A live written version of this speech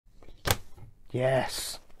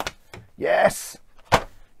Yes. Yes.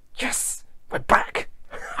 Yes. We're back.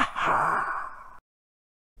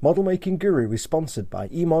 Model Making Guru is sponsored by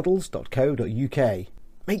emodels.co.uk.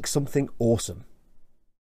 Make something awesome.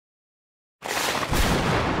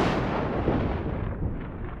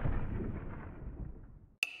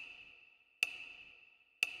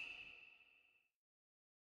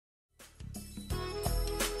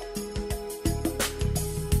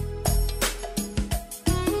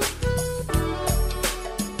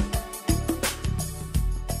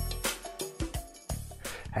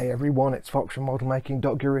 Hey everyone, it's Fox from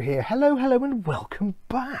modelmaking.guru here. Hello and welcome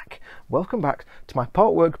back. Welcome back to my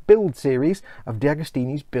partwork build series of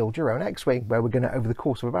DeAgostini's Build Your Own X-Wing, where we're going to, over the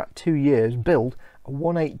course of about 2 years, build a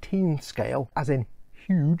 1/18 scale, as in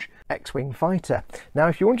huge, X-Wing fighter. Now,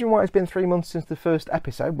 if you're wondering why it's been 3 months since the first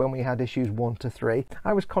episode, when we had issues 1 to 3,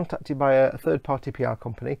 I was contacted by a third-party PR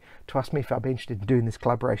company to ask me if I'd be interested in doing this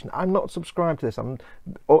collaboration. I'm not subscribed to this. In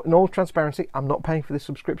all transparency, I'm not paying for this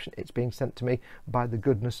subscription. It's being sent to me by the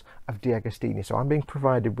goodness of DeAgostini, so I'm being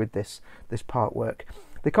provided with this part work.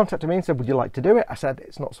 They contacted me and said, would you like to do it? I said,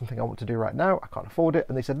 it's not something I want to do right now. I can't afford it.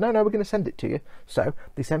 And they said, no, we're going to send it to you. So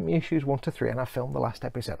they sent me issues 1 to 3, and I filmed the last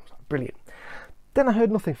episode. I was like, brilliant. Then I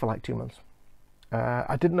heard nothing for like 2 months.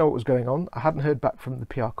 I didn't know what was going on. I hadn't heard back from the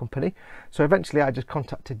PR company. So eventually I just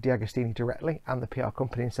contacted DeAgostini directly and the PR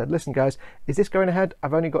company and said, listen guys, is this going ahead?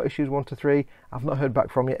 I've only got issues 1 to 3. I've not heard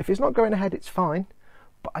back from you. If it's not going ahead, it's fine.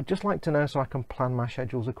 But I'd just like to know so I can plan my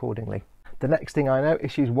schedules accordingly. The next thing I know,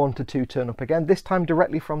 issues 1 to 2 turn up again, this time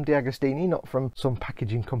directly from DeAgostini, not from some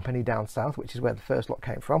packaging company down south, which is where the first lot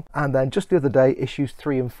came from. And then just the other day, issues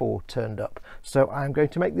 3 and 4 turned up. So I'm going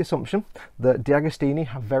to make the assumption that DeAgostini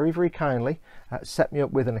have very kindly set me up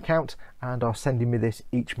with an account and are sending me this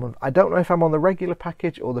each month. I don't know if I'm on the regular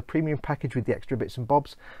package or the premium package with the extra bits and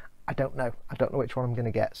bobs. I don't know which one I'm going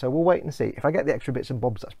to get. So we'll wait and see. If I get the extra bits and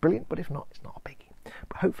bobs, that's brilliant. But if not, it's not a biggie.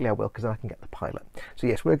 But hopefully I will, because then I can get the pilot. So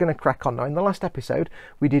yes, we're going to crack on now. In the last episode,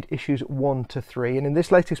 we did issues 1 to 3. And in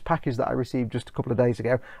this latest package that I received just a couple of days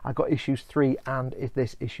ago, I got issues 3 and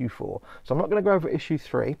this issue 4. So I'm not going to go over issue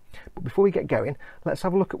 3. But before we get going, let's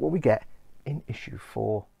have a look at what we get in issue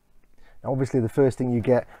 4. Now, obviously, the first thing you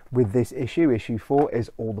get with this issue 4,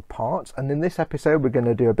 is all the parts. And in this episode, we're going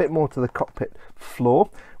to do a bit more to the cockpit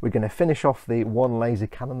floor. We're going to finish off the one laser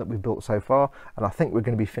cannon that we've built so far. And I think we're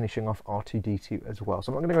going to be finishing off R2-D2 as well.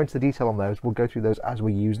 So I'm not going to go into the detail on those. We'll go through those as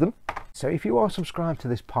we use them. So if you are subscribed to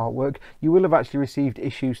this part work, you will have actually received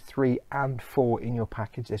issues 3 and 4 in your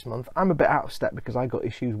package this month. I'm a bit out of step because I got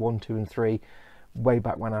issues 1, 2 and 3 way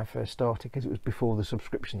back when I first started, because it was before the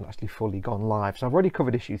subscription actually fully gone live. So I've already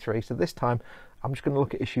covered issue 3, so this time I'm just going to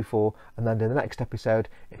look at issue 4, and then in the next episode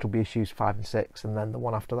it'll be issues 5 and 6, and then the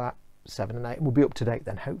one after that 7 and 8. We'll be up to date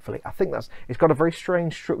then, hopefully. I think it's got a very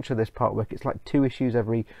strange structure, this part work. It's like 2 issues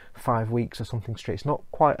every 5 weeks or something straight. It's not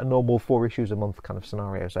quite a normal 4 issues a month kind of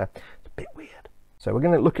scenario, so it's a bit weird. So we're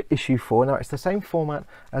going to look at issue 4. Now, it's the same format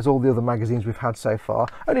as all the other magazines we've had so far.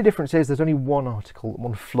 Only difference is there's only one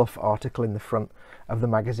fluff article in the front of the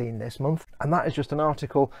magazine this month. And that is just an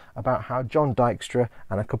article about how John Dykstra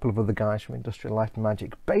and a couple of other guys from Industrial Light and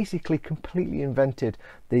Magic basically completely invented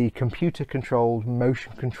the computer-controlled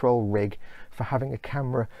motion control rig for having a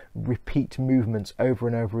camera repeat movements over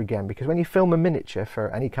and over again. Because when you film a miniature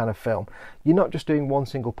for any kind of film, you're not just doing one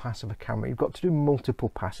single pass of a camera. You've got to do multiple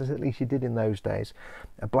passes, at least you did in those days.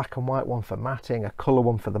 A black and white one for matting, a colour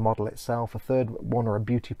one for the model itself, a third one or a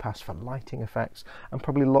beauty pass for lighting effects, and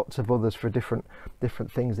probably lots of others for different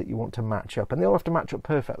things that you want to match up. And they all have to match up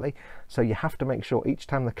perfectly, so you have to make sure each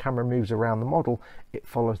time the camera moves around the model, it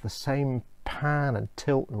follows the same pan and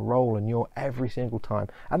tilt and roll and yaw every single time.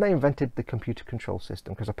 And they invented the computer control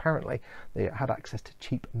system because apparently they had access to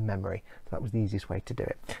cheap memory, so that was the easiest way to do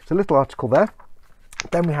it. So a little article there.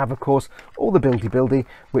 Then we have, of course, all the buildy,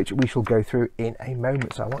 which we shall go through in a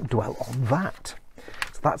moment, so I won't dwell on that.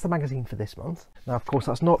 So that's the magazine for this month. Now, of course,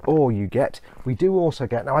 that's not all you get. We do also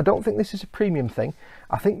get, now I don't think this is a premium thing.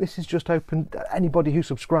 I think this is just open, anybody who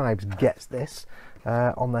subscribes gets this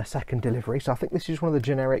on their second delivery. So I think this is one of the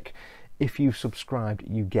generic, if you've subscribed,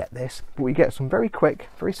 you get this. But we get some very quick,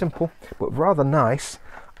 very simple, but rather nice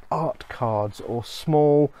art cards, or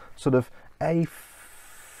small sort of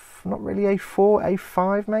not really A4,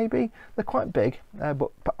 A5 maybe. They're quite big,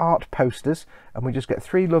 but art posters, and we just get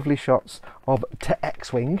 3 lovely shots of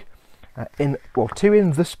X-Wing, 2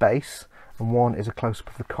 in the space, and 1 is a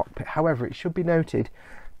close-up of the cockpit. However, it should be noted,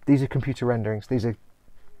 these are computer renderings. These are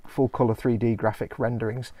full colour 3D graphic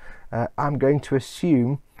renderings. I'm going to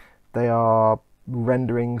assume they are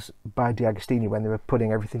renderings by DeAgostini when they were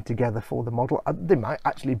putting everything together for the model. They might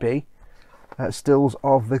actually be stills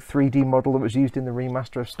of the 3D model that was used in the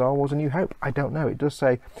remaster of Star Wars A New Hope. I don't know. It does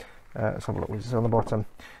say, let's have a look, it's on the bottom.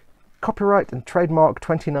 Copyright and trademark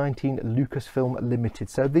 2019 Lucasfilm Limited.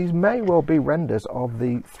 So these may well be renders of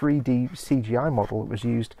the 3D CGI model that was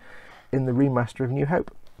used in the remaster of New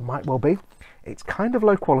Hope. Might well be. It's kind of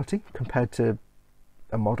low quality compared to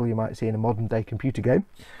a model you might see in a modern day computer game.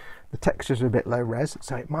 The textures are a bit low res,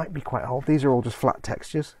 so it might be quite old. These are all just flat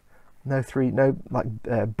textures. No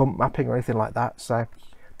bump mapping or anything like that, so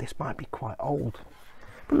this might be quite old.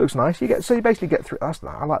 But it looks nice. You basically get three.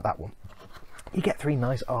 I like that one. You get 3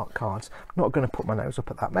 nice art cards. I'm not going to put my nose up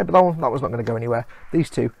at that. Maybe that one's not going to go anywhere. These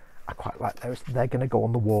two, I quite like those. They're going to go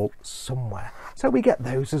on the wall somewhere. So we get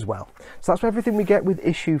those as well. So that's everything we get with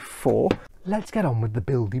issue 4. Let's get on with the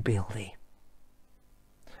buildy.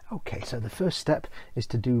 Okay, so the first step is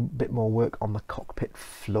to do a bit more work on the cockpit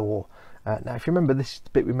floor. Now, if you remember, this is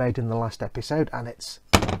the bit we made in the last episode, and it's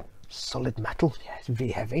solid metal. Yeah, it's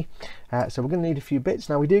very heavy. So we're going to need a few bits.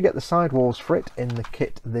 Now, we do get the sidewalls for it in the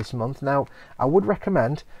kit this month. Now, I would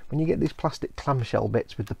recommend, when you get these plastic clamshell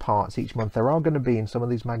bits with the parts each month, there are going to be in some of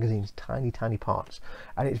these magazines tiny parts,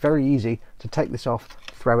 and it's very easy to take this off,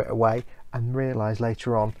 throw it away, and realise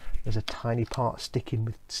later on there's a tiny part sticking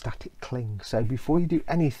with static cling. So before you do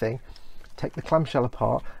anything, take the clamshell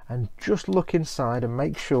apart and just look inside and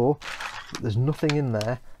make sure that there's nothing in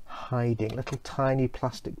there hiding, little tiny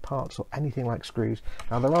plastic parts or anything like screws.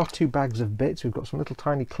 Now, there are 2 bags of bits. We've got some little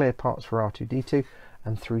tiny clear parts for R2-D2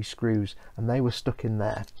 and 3 screws, and they were stuck in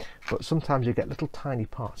there. But sometimes you get little tiny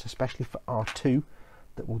parts, especially for R2,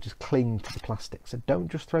 that will just cling to the plastic. So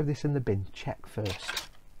don't just throw this in the bin, check first.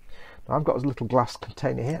 Now, I've got a little glass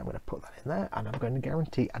container here. I'm going to put that in there, and I'm going to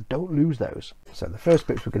guarantee I don't lose those. So the first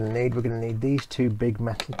bits we're going to need these 2 big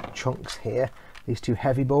metal chunks here, these 2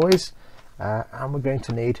 heavy boys, and we're going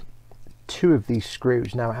to need 2 of these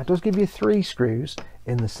screws. Now, it does give you 3 screws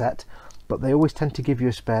in the set, but they always tend to give you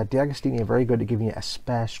a spare. DeAgostini are very good at giving you a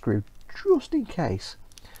spare screw just in case.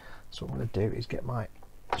 So what I'm going to do is get my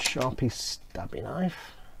Sharpie stabby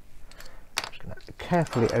knife. I'm just going to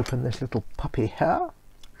carefully open this little puppy here,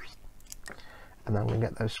 and then I'm going to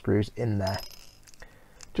get those screws in there.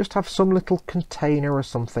 Just have some little container or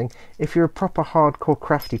something. If you're a proper hardcore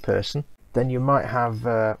crafty person, then you might have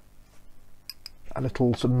a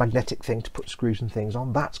little sort of magnetic thing to put screws and things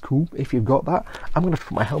on. That's cool if you've got that. I'm going to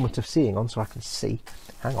put my helmet of seeing on so I can see.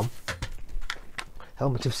 Hang on.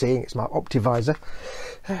 Helmet of seeing, it's my optivisor.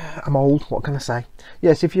 I'm old, what can I say?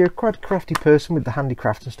 Yes, if you're quite a crafty person with the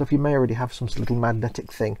handicraft and stuff, you may already have some little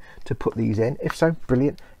magnetic thing to put these in. If so,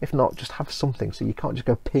 brilliant. If not, just have something so you can't just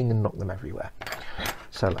go ping and knock them everywhere.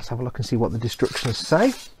 So let's have a look and see what the instructions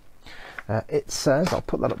say. It says, I'll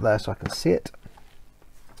put that up there so I can see it.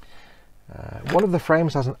 One of the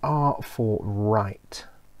frames has an R for write,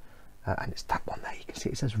 and it's that one there. You can see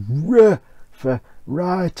it says R for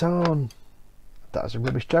write on. That's a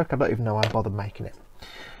rubbish joke. I don't even know why I bothered making it.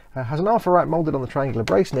 Has an R for write moulded on the triangular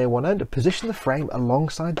brace near one end. Position the frame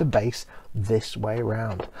alongside the base this way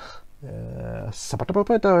around. Like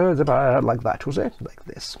that, was it? Like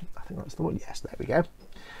this. I think that's the one. Yes, there we go.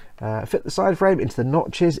 Fit the side frame into the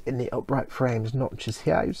notches in the upright frames. Notches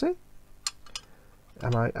here, you see?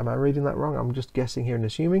 Am I reading that wrong? I'm just guessing here and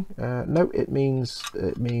assuming. No, it means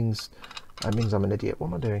I'm an idiot. What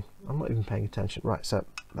am I doing? I'm not even paying attention. Right, so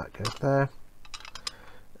that goes there.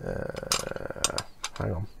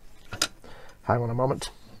 Hang on a moment.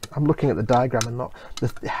 I'm looking at the diagram and not the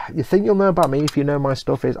thing you'll know about me if you know my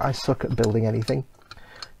stuff is I suck at building anything.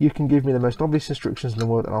 You can give me the most obvious instructions in the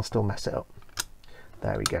world and I'll still mess it up.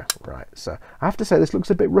 There we go. Right, so I have to say this looks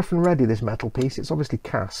a bit rough and ready, this metal piece. It's obviously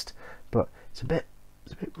cast, but it's a bit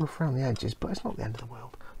rough around the edges, but it's not the end of the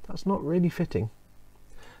world. That's not really fitting.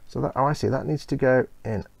 So that, oh, I see, that needs to go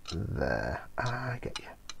in there. I get you.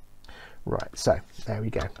 Right, so there we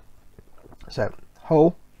go. So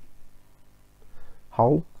hole,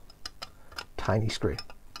 tiny screw.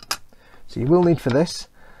 So you will need for this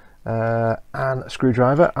and a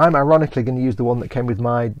screwdriver. I'm ironically going to use the one that came with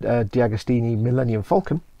my DeAgostini Millennium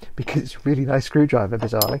Falcon because it's a really nice screwdriver,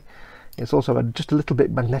 bizarrely. It's also just a little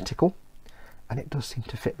bit magnetical, and it does seem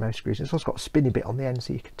to fit most screws. It's also got a spinny bit on the end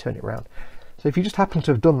so you can turn it around. So if you just happen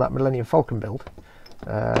to have done that Millennium Falcon build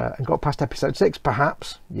and got past episode 6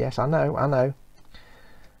 perhaps, yes I know,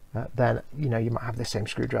 then you know you might have the same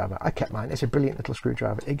screwdriver. I kept mine. It's a brilliant little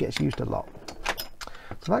screwdriver. It gets used a lot.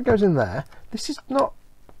 So that goes in there. This is not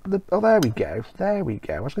the, oh there we go, I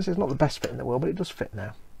was going to say it's not the best fit in the world, but it does fit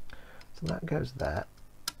now. So that goes there.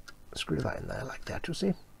 Screw that in there like that, you'll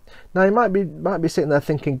see. Now you might be sitting there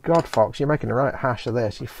thinking, God, Fox, you're making a right hash of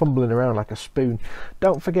this. You're fumbling around like a spoon.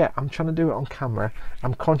 Don't forget, I'm trying to do it on camera.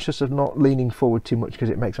 I'm conscious of not leaning forward too much because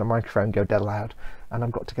it makes my microphone go dead loud, and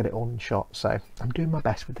I've got to get it all in shot. So I'm doing my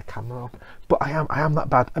best with the camera on. But I am that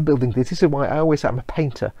bad at building things. This is why I always say I'm a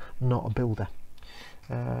painter, not a builder.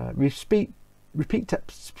 Repeat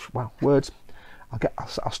steps. Wow, words.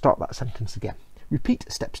 I'll start that sentence again. Repeat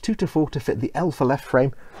steps 2 to 4 to fit the L for left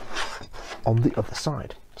frame on the other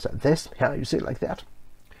side. So this, here you see it like that.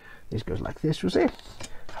 This goes like this, you see.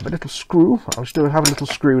 Have a little screw. I'll just have a little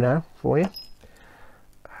screw now for you.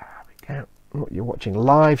 There we go. Oh, you're watching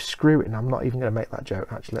live screw, and I'm not even going to make that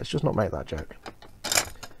joke. Actually, let's just not make that joke.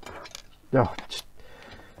 Oh,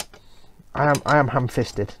 I am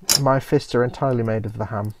ham-fisted. My fists are entirely made of the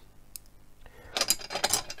ham.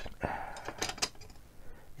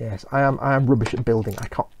 Yes, I am rubbish at building. I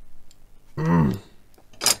can't.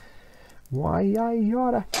 Why I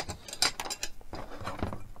oughta.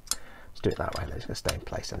 Let's do it that way. Let's go stay in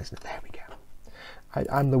place. And there we go.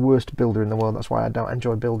 I'm the worst builder in the world. That's why I don't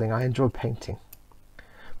enjoy building. I enjoy painting,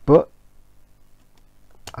 but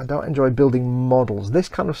I don't enjoy building models. This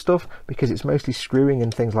kind of stuff, because it's mostly screwing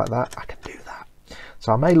and things like that, I can do that.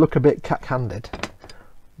 So I may look a bit cack-handed,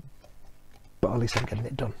 but at least I'm getting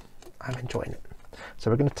it done. I'm enjoying it. So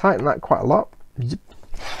we're going to tighten that quite a lot.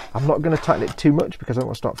 I'm not going to tighten it too much because I don't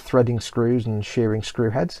want to start threading screws and shearing screw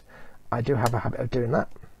heads. I do have a habit of doing that.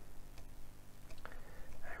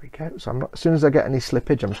 There we go. So as soon as I get any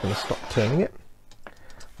slippage, I'm just going to stop turning it.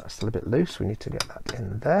 That's still a bit loose. We need to get that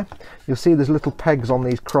in there. You'll see there's little pegs on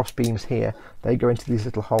these cross beams here. They go into these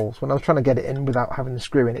little holes. When I was trying to get it in without having the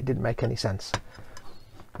screw in, it didn't make any sense.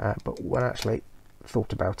 But when I actually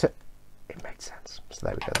thought about it, it made sense. So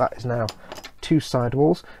there we go. That is now 2 side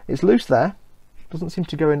walls. It's loose there. Doesn't seem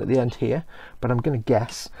to go in at the end here, but I'm going to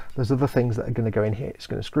guess there's other things that are going to go in here. It's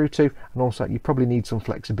going to screw to, and also you probably need some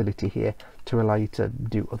flexibility here to allow you to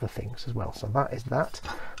do other things as well. So that is that.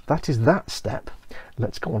 That is that step.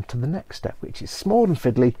 Let's go on to the next step, which is small and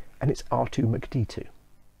fiddly, and it's R2McD2.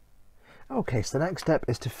 Okay, so the next step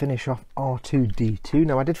is to finish off R2D2.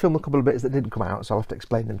 Now I did film a couple of bits that didn't come out, so I'll have to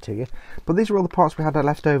explain them to you. But these are all the parts we had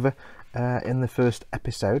left over in the first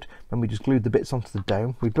episode when we just glued the bits onto the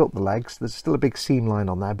dome. We built the legs. There's still a big seam line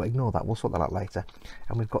on there, but ignore that. We'll sort that out later.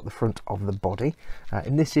 And we've got the front of the body.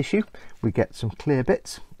 In this issue, we get some clear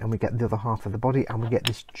bits, and we get the other half of the body, and we get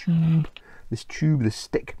this tube, this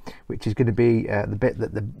stick, which is going to be the bit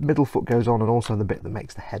that the middle foot goes on, and also the bit that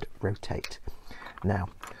makes the head rotate. Now,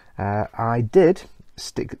 I did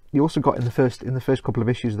stick. You also got in the first couple of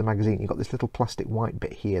issues of the magazine, you got this little plastic white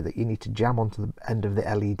bit here that you need to jam onto the end of the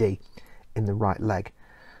LED in the right leg.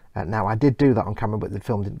 Now I did do that on camera, but the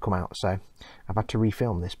film didn't come out, so I've had to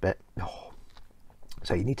refilm this bit.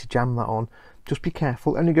 So you need to jam that on. Just be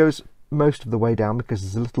careful. It only goes most of the way down because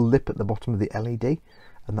there's a little lip at the bottom of the LED,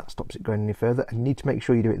 and that stops it going any further. And you need to make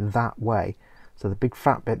sure you do it that way. So the big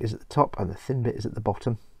fat bit is at the top and the thin bit is at the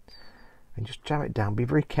bottom. And just jam it down. Be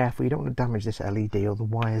very careful. You don't want to damage this LED or the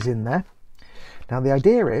wires in there. Now the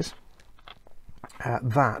idea is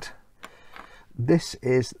that this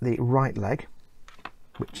is the right leg,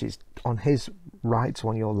 which is on his right, so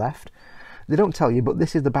on your left. They don't tell you, but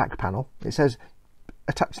this is the back panel. It says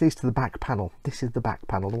attach these to the back panel. This is the back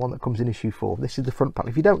panel, the one that comes in issue 4. This is the front panel.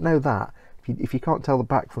 If you don't know that, if you can't tell the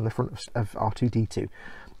back from the front of R2D2,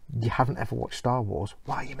 you haven't ever watched Star Wars.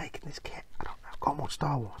 Why are you making this kit? I don't know. Go and watch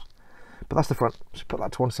Star Wars. But that's the front. So put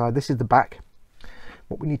that to one side. This is the back.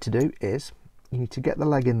 What we need to do is you need to get the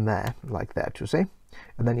leg in there like that, you see,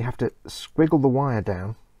 and then you have to squiggle the wire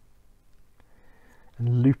down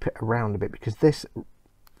and loop it around a bit, because this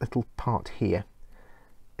little part here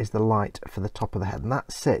is the light for the top of the head, and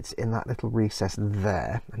that sits in that little recess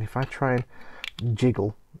there. And if I try and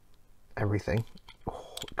jiggle everything,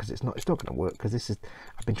 because it's not going to work, because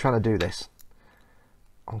I've been trying to do this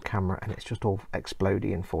on camera and it's just all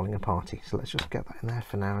explodey and falling aparty. So let's just get that in there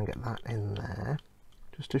for now and get that in there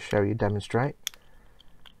just to show you, demonstrate.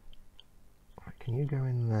 Right, can you go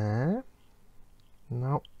in there?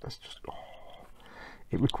 No, that's just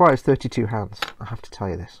it requires 32 hands, I have to tell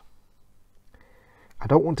you this. I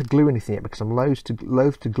don't want to glue anything yet because I'm loath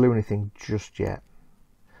to glue anything just yet.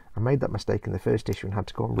 I made that mistake in the first issue and had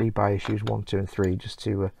to go and rebuy issues 1, 2 and 3 just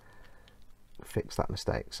to fix that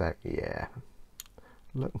mistake. So yeah,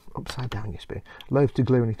 look upside down, you spoon. Loath to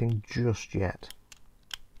glue anything just yet.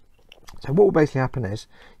 So what will basically happen is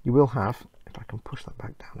you will have, if I can push that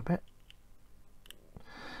back down a bit,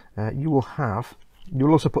 you'll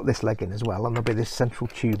also put this leg in as well, and there'll be this central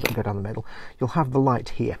tube that will go down the middle. You'll have the light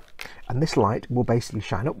here, and this light will basically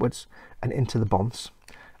shine upwards and into the bonds,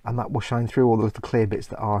 and that will shine through all the little clear bits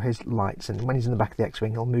that are his lights, and when he's in the back of the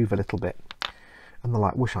X-Wing he'll move a little bit and the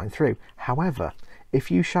light will shine through. However, if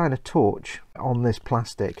you shine a torch on this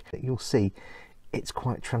plastic, you'll see it's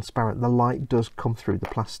quite transparent. The light does come through the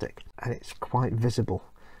plastic and it's quite visible.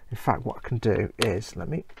 In fact, what I can do is, let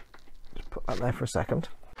me just put that there for a second.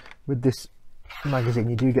 With this magazine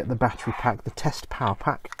you do get the battery pack, the test power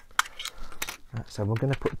pack. So we're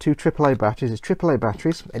going to put 2 AAA batteries. It's AAA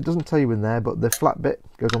batteries. It doesn't tell you in there, but the flat bit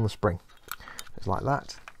goes on the spring. It's like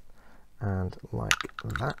that and like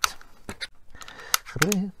that.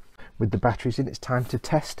 With the batteries in, it's time to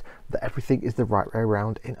test that everything is the right way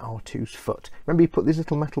around in R2's foot. Remember, you put these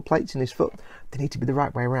little metal plates in his foot, they need to be the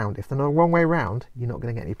right way around. If they're not the wrong way around, you're not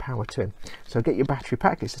going to get any power to him. So get your battery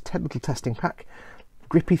pack. It's a little testing pack.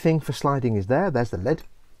 Grippy thing for sliding is there. There's the lid,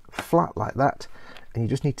 flat like that, and you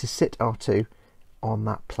just need to sit R2 on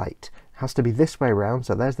that plate. It has to be this way around,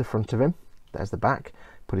 so there's the front of him, there's the back.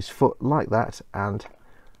 Put his foot like that, and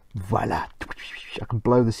voila! I can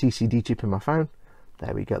blow the CCD chip in my phone.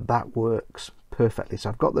 There we go, that works perfectly. So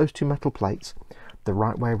I've got those 2 metal plates the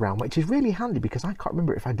right way around, which is really handy because I can't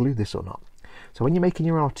remember if I glue this or not. So when you're making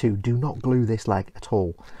your R2, do not glue this leg at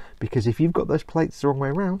all, because if you've got those plates the wrong way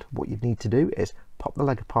around, what you need to do is pop the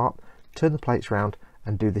leg apart, turn the plates around,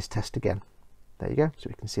 and do this test again. There you go, so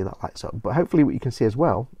we can see that lights up. But hopefully what you can see as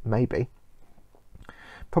well, maybe,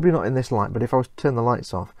 probably not in this light, but if I was to turn the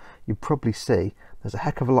lights off, you'd probably see there's a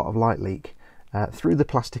heck of a lot of light leak through the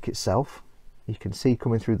plastic itself. You can see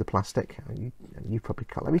coming through the plastic. You probably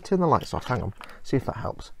can't. Let me turn the lights off. Hang on. See if that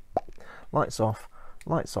helps. Lights off.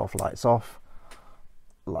 Lights off. Lights off.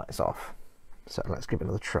 Lights off. So let's give it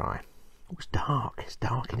another try. Oh, it's dark. It's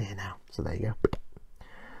dark in here now. So there you go.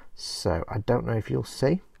 So I don't know if you'll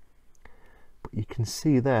see, but you can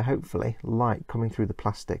see there, hopefully, light coming through the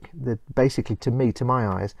plastic. Basically, to me, to my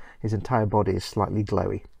eyes, his entire body is slightly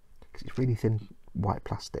glowy because it's really thin white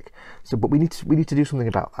plastic. So, but we need to do something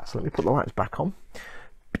about that. So let me put the lights back on.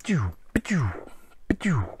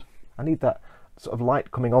 I need that sort of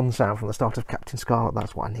light coming on sound from the start of Captain Scarlet.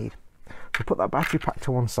 That's what I need. So put that battery pack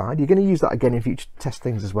to one side. You're going to use that again in future test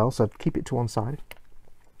things as well, so keep it to one side.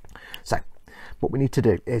 So what we need to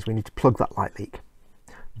do is we need to plug that light leak.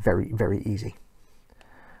 Very, very easy.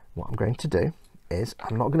 What I'm going to do is,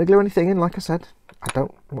 I'm not going to glue anything in, like I said. I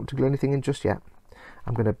don't want to glue anything in just yet.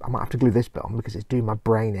 I might have to glue this bit on because it's doing my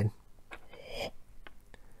brain in.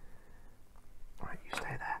 Right, you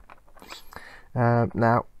stay there.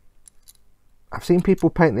 Now, I've seen people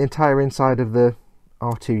paint the entire inside of the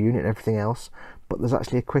R2 unit and everything else, but there's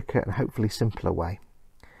actually a quicker and hopefully simpler way.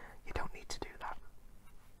 You don't need to do that.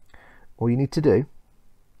 All you need to do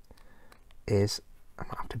is, I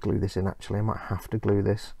might have to glue this in actually, I might have to glue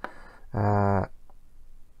this.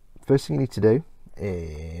 First thing you need to do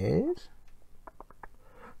is,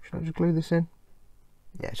 should I just glue this in?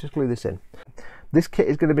 Yeah, let's just glue this in. This kit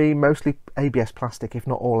is going to be mostly ABS plastic, if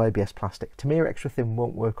not all ABS plastic. Tamiya Extra Thin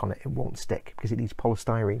won't work on it, it won't stick because it needs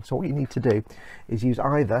polystyrene. So what you need to do is use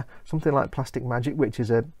either something like Plastic Magic, which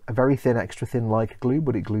is a very thin, extra thin like glue,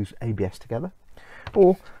 but it glues ABS together,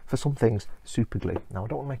 or for some things, super glue. Now I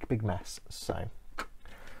don't want to make a big mess, so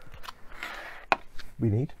we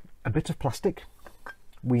need a bit of plastic,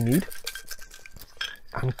 we need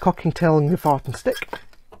and cocking tail and fart and stick,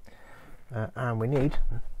 and we need,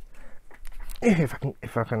 if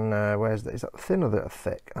I can where's that? Is that thin or that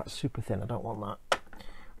thick? That's super thin. I don't want that.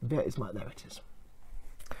 There it is.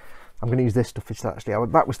 I'm going to use this stuff. It's actually,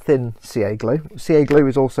 that was thin CA glue. CA glue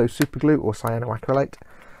is also super glue or cyanoacrylate.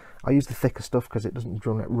 I use the thicker stuff because it doesn't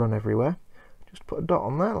run everywhere. Just put a dot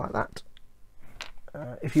on there like that.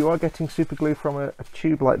 If you are getting super glue from a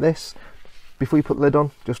tube like this, before you put the lid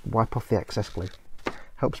on, just wipe off the excess glue.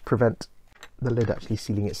 Helps prevent the lid actually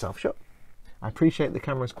sealing itself shut. I appreciate the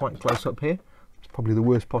camera's quite close up here. It's probably the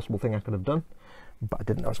worst possible thing I could have done, but I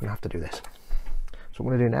didn't know I was going to have to do this. So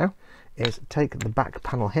what I'm going to do now is take the back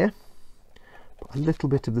panel here, put a little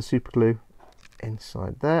bit of the super glue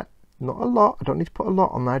inside there. Not a lot, I don't need to put a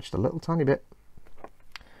lot on there, just a little tiny bit.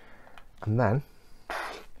 And then,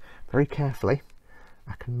 very carefully,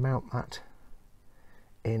 I can mount that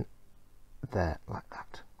in there like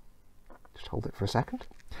that. Just hold it for a second.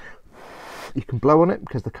 You can blow on it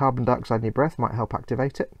because the carbon dioxide in your breath might help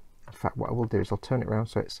activate it. In fact, what I will do is I'll turn it around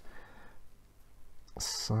so it's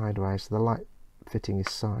sideways, so the light fitting is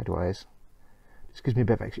sideways. Just gives me a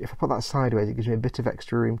bit of extra. If I put that sideways, it gives me a bit of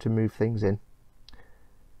extra room to move things in.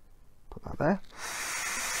 Put that there.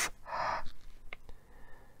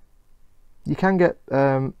 You can get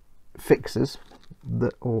fixers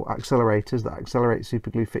or accelerators that accelerate super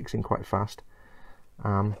glue fixing quite fast,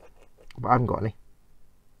 but I haven't got any.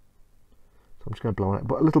 So I'm just going to blow on it,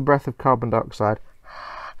 but a little breath of carbon dioxide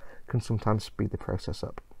can sometimes speed the process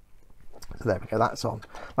up. So there we go, that's on.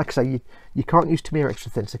 Like I say, you can't use Tamiya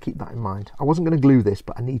extra thin, so keep that in mind. I wasn't going to glue this,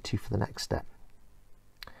 but I need to for the next step.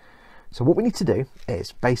 So what we need to do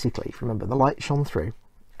is basically, remember the light shone through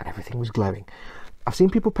and everything was glowing. I've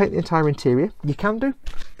seen people paint the entire interior. You can do,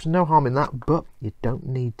 there's no harm in that, but you don't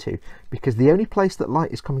need to, because the only place that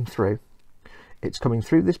light is coming through, it's coming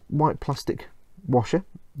through this white plastic washer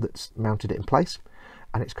that's mounted it in place,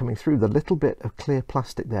 and it's coming through the little bit of clear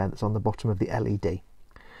plastic there that's on the bottom of the LED.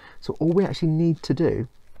 So all we actually need to do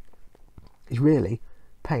is really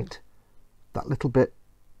paint that little bit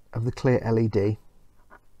of the clear LED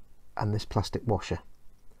and this plastic washer.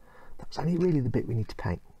 That's only really the bit we need to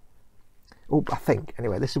paint. Oh, I think,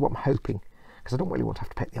 anyway, this is what I'm hoping, because I don't really want to have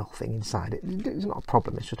to paint the whole thing inside. It's not a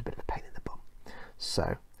problem, it's just a bit of a pain in the bum.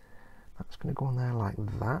 So that's going to go on there like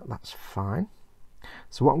that, that's fine.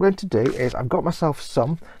 So what I'm going to do is, I've got myself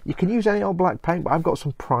some, you can use any old black paint, but I've got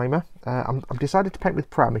some primer. I've decided to paint with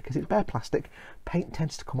primer because it's bare plastic. Paint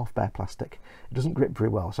tends to come off bare plastic. It doesn't grip very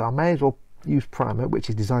well, so I may as well use primer, which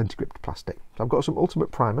is designed to grip plastic. So I've got some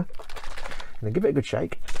Ultimate Primer. I'm going to give it a good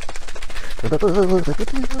shake.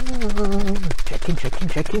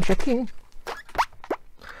 Checking.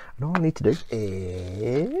 And all I need to do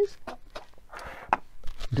is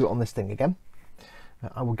do it on this thing again.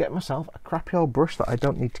 I will get myself a crappy old brush that I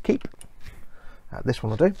don't need to keep. This one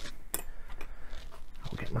will do.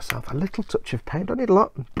 I'll get myself a little touch of paint. Don't need a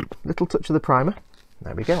lot. Little touch of the primer.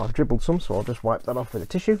 There we go. I've dribbled some, so I'll just wipe that off with a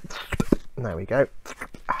tissue. There we go.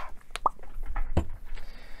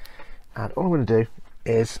 And all I'm going to do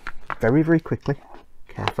is very, very quickly,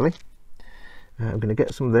 carefully, I'm going to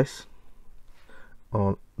get some of this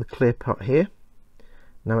on the clear part here.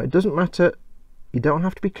 Now it doesn't matter, you don't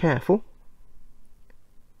have to be careful.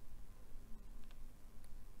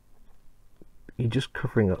 You're just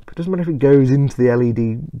covering up. It doesn't matter if it goes into the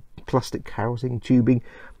LED plastic housing, tubing,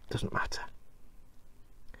 it doesn't matter,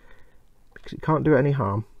 because it can't do any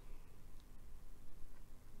harm.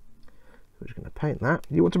 We're just going to paint that.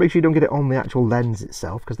 You want to make sure you don't get it on the actual lens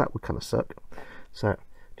itself, because that would kind of suck. So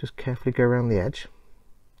just carefully go around the edge.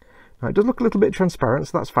 Now it does look a little bit transparent,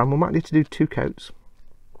 so that's fine. We might need to do 2 coats,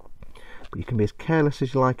 but you can be as careless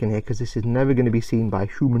as you like in here, because this is never going to be seen by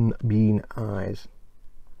human being eyes.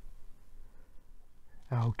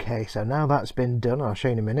 Okay, so now that's been done, I'll show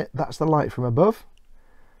you in a minute. That's the light from above,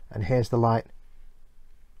 and here's the light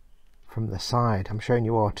from the side. I'm showing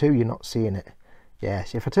you R2, you're not seeing it.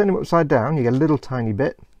 Yes, if I turn him upside down, you get a little tiny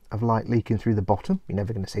bit of light leaking through the bottom. You're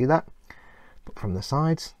never going to see that. But from the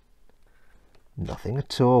sides, nothing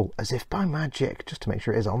at all, as if by magic. Just to make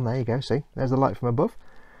sure it is on, there you go, see, there's the light from above.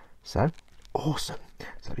 So, awesome.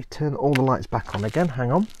 So let me turn all the lights back on again,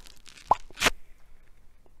 hang on.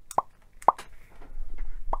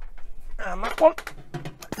 And that one.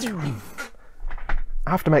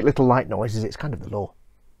 I have to make little light noises, it's kind of the law.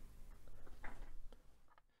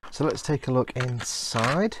 So let's take a look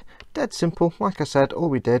inside. Dead simple, like I said, all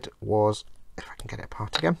we did was, if I can get it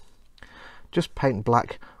apart again, just paint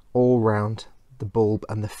black all round the bulb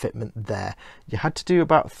and the fitment there. You had to do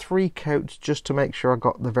about 3 coats just to make sure I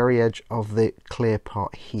got the very edge of the clear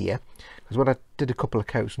part here, because when I did a couple of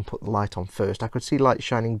coats and put the light on first, I could see light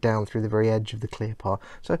shining down through the very edge of the clear part.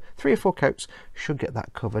 So 3 or 4 coats should get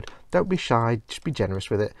that covered. Don't be shy, just be generous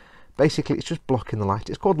with it. Basically it's just blocking the light.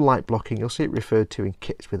 It's called light blocking. You'll see it referred to in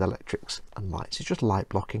kits with electrics and lights. It's just light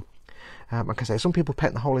blocking. Like I say, some people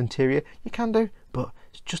paint the whole interior. You can do, but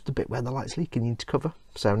it's just the bit where the light's leaking you need to cover.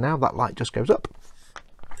 So now that light just goes up,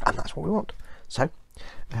 and that's what we want. So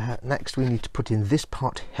next we need to put in this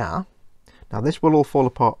part here. Now this will all fall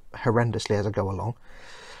apart horrendously as I go along.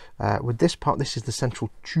 With this part, this is the central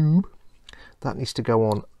tube. That needs to go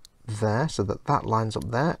on there, so that that lines up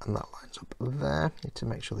there and that lines up there. Need to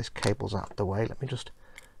make sure this cable's out of the way. Let me just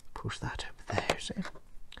push that over there, see?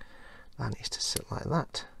 That needs to sit like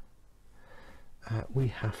that. We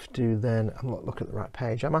have to then, I'm not looking at the right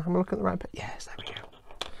page, am I? Am I looking at the right page? Yes, there we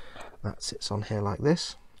go. That sits on here like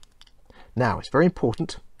this. Now, it's very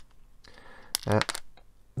important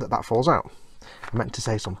that falls out. I meant to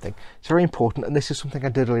say something. It's very important, and this is something I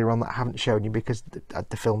did earlier on that I haven't shown you because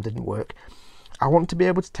the film didn't work. I want to be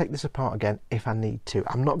able to take this apart again if I need to.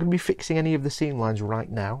 I'm not going to be fixing any of the seam lines right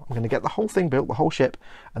now. I'm going to get the whole thing built, the whole ship,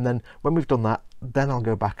 and then when we've done that, then I'll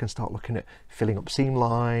go back and start looking at filling up seam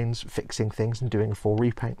lines, fixing things and doing a full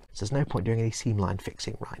repaint. So there's no point doing any seam line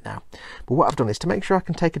fixing right now. But what I've done is to make sure I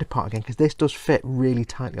can take it apart again, because this does fit really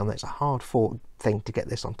tightly on there. It's a hard fought thing to get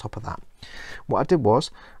this on top of that. What I did was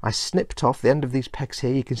I snipped off the end of these pegs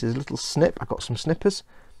here. You can see there's a little snip. I got some snippers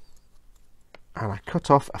and I cut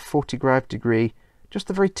off a 45 degree, just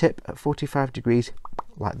the very tip at 45 degrees,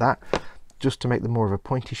 like that, just to make them more of a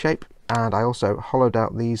pointy shape. And I also hollowed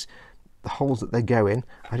out the holes that they go in.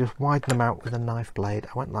 I just widened them out with a knife blade.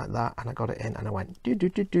 I went like that and I got it in, and I went do do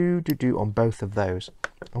do do do do on both of those.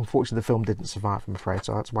 Unfortunately the film didn't survive, I'm afraid,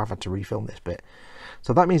 so that's why I've had to refilm this bit.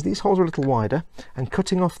 So that means these holes are a little wider, and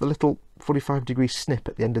cutting off the little 45 degree snip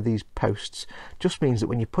at the end of these posts just means that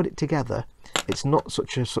when you put it together, it's not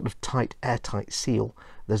such a sort of tight, airtight seal.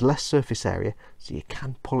 There's less surface area, so you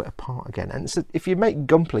can pull it apart again. And so if you make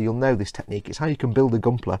Gunpla, you'll know this technique. It's how you can build a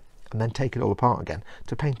Gunpla and then take it all apart again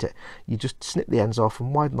to paint it. You just snip the ends off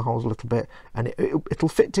and widen the holes a little bit, and it'll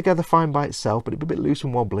fit together fine by itself, but it'll be a bit loose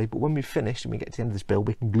and wobbly. But when we've finished and we get to the end of this build,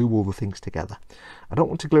 we can glue all the things together. I don't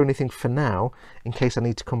want to glue anything for now, in case I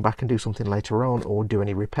need to come back and do something later on or do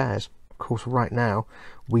any repairs. Of course, right now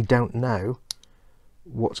we don't know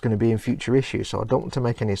what's going to be in future issues, so I don't want to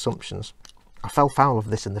make any assumptions. I fell foul of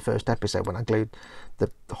this in the first episode when I glued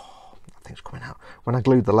that thing's coming out. When I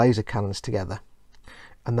glued the laser cannons together,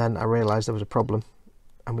 and then I realised there was a problem,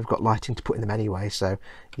 and we've got lighting to put in them anyway, so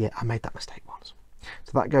yeah, I made that mistake once.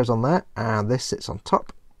 So that goes on there, and this sits on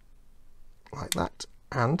top like that.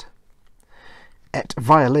 And at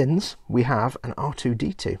violins we have an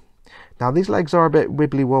R2-D2. Now these legs are a bit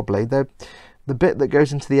wibbly wobbly. The bit that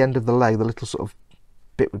goes into the end of the leg, the little sort of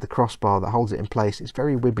bit with the crossbar that holds it in place, it's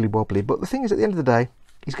very wibbly wobbly. But the thing is, at the end of the day,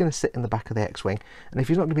 he's going to sit in the back of the X-Wing, and if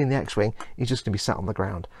he's not going to be in the X-Wing, he's just going to be sat on the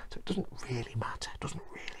ground. So it doesn't really matter. It doesn't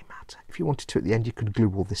really matter. If you wanted to at the end, you could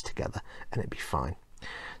glue all this together and it'd be fine.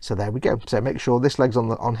 So there we go. So make sure this leg's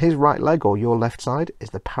on his right leg, or your left side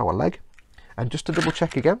is the power leg. And just to double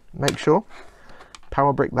check again, make sure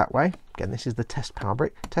power brick that way. Again, this is the test power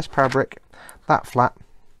brick. Test power brick, that flat,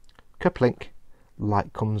 cup-link,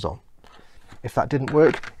 light comes on. If that didn't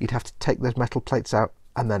work, you'd have to take those metal plates out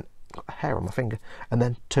and then, got a hair on my finger, and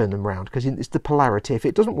then turn them round, because it's the polarity. If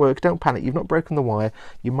it doesn't work, don't panic, you've not broken the wire,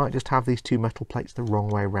 you might just have these two metal plates the wrong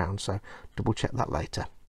way round, so double check that later.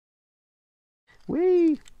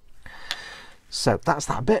 Whee! So that's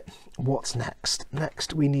that bit. What's next?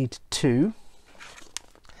 Next we need to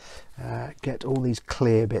get all these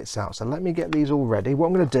clear bits out. So let me get these all ready. What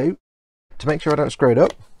I'm going to do, to make sure I don't screw it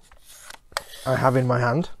up, I have in my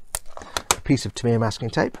hand a piece of Tamiya masking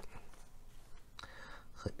tape,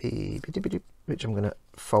 which I'm going to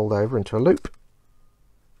fold over into a loop.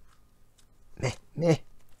 I'm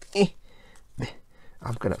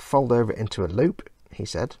going to fold over into a loop, he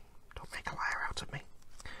said. Don't make a liar out of me.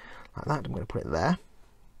 Like that. I'm going to put it there.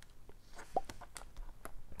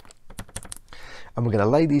 And we're going to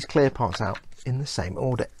lay these clear parts out in the same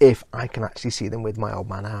order, if I can actually see them with my old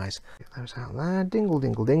man eyes. Get those out there. Dingle,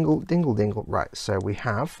 dingle, dingle, dingle, dingle. Right, so we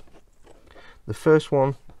have, the first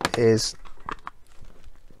one is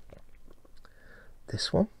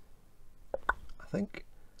this one, I think.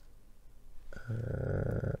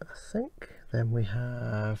 Then we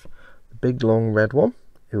have the big long red one.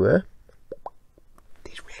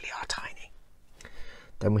 These really are tiny.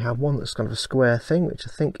 Then we have one that's kind of a square thing, which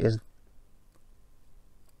I think is,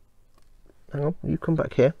 hang on, you come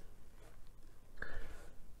back here.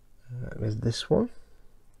 There's this one,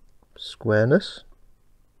 squareness.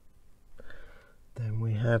 Then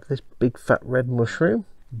we have this big fat red mushroom.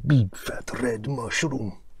 Big fat red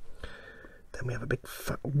mushroom. Then we have a big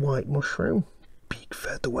fat white mushroom. Big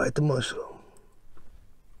fat white mushroom.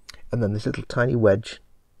 And then this little tiny wedge.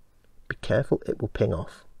 Be careful, it will ping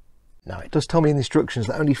off. Now it does tell me in the instructions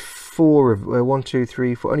that only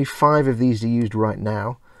only 5 of these are used right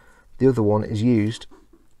now. The other one is used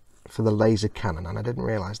for the laser cannon, and I didn't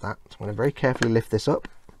realise that. So I'm going to very carefully lift this up.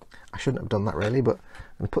 I shouldn't have done that really, but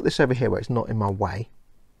I'm going to put this over here where it's not in my way.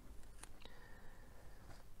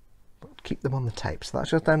 But keep them on the tape. So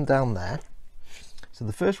that's just them down there. So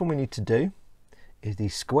the first one we need to do is the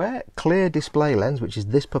square clear display lens, which is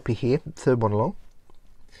this puppy here, the third one along.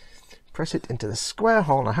 Press it into the square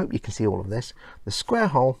hole, and I hope you can see all of this. The square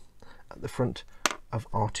hole at the front of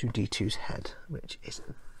R2-D2's head, which is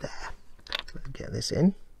there. Let's get this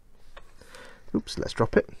in. Oops, let's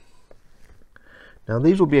drop it. Now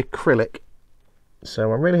these will be acrylic,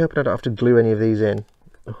 so I'm really hoping I don't have to glue any of these in.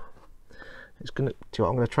 I'm going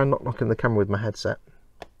to try and not knock in the camera with my headset.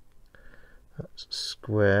 That's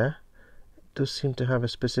square. It does seem to have a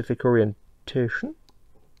specific orientation.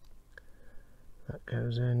 That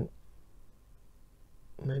goes in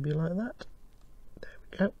maybe like that. There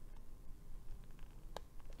we go.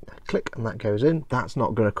 Click, and that goes in. That's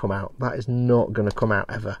not going to come out. That is not going to come out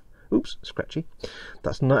ever. Oops, scratchy.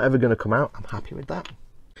 That's not ever going to come out. I'm happy with that.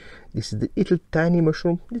 This is the little tiny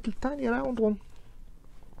mushroom, little tiny round one.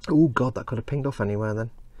 Oh god, that could have pinged off anywhere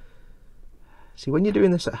then. See, when you're doing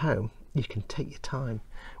this at home, you can take your time.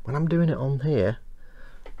 When I'm doing it on here,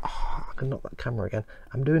 oh, I can knock that camera again.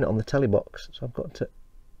 I'm doing it on the telly box, so I've got to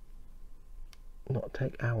not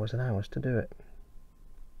take hours and hours to do it.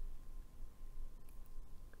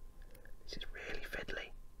 This is really fiddly.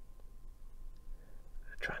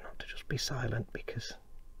 I try not to just be silent because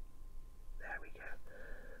there we go.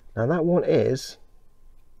 Now that one is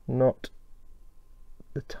not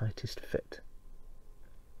the tightest fit.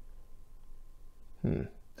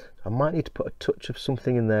 I might need to put a touch of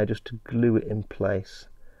something in there just to glue it in place.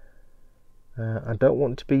 I don't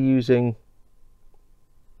want to be using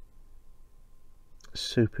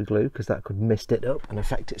super glue because that could mist it up and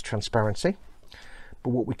affect its transparency.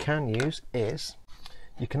 But what we can use is,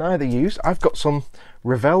 you can either use, I've got some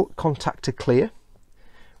Revell Contactor Clear,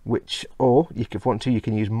 which, or you can, if you want to, you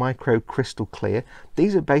can use Micro Crystal Clear.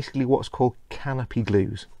 These are basically what's called canopy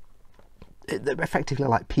glues. They're effectively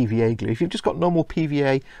like PVA glue. If you've just got normal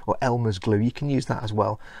PVA or Elmer's glue, you can use that as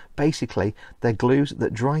well. Basically, they're glues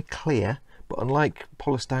that dry clear, but unlike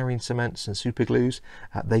polystyrene cements and super glues,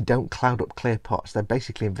 they don't cloud up clear parts. They're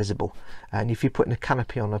basically invisible. And if you're putting a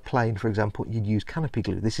canopy on a plane, for example, you'd use canopy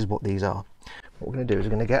glue. This is what these are. What we're going to do is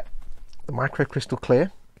we're going to get the Micro Crystal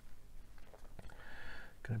Clear.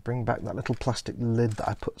 Going to bring back that little plastic lid that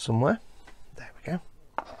I put somewhere. There we go.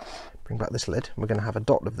 Bring back this lid. We're going to have a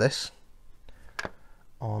dot of this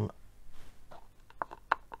on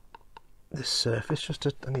this surface. Just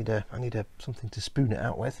to, I need something to spoon it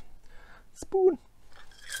out with. Spoon.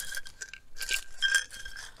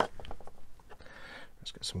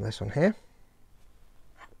 Let's get some of this on here.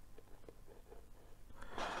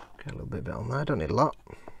 Get a little bit on there. I don't need a lot.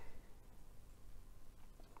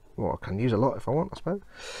 Well, I can use a lot if I want, I suppose.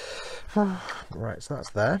 Right, so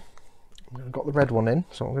that's there. I've got the red one in,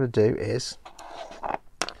 so what I'm going to do is, oh,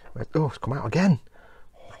 it's come out again.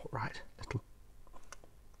 Oh, right,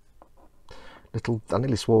 little, I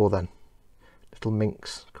nearly swore then. Little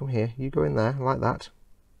minx, come here, you go in there, like that.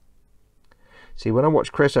 See, when I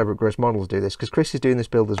watch Chris over at Gross Models do this, because Chris is doing this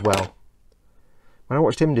build as well. When I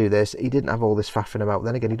watched him do this, he didn't have all this faffing about.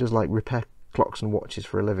 Then again, he does like repair clocks and watches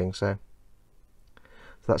for a living, so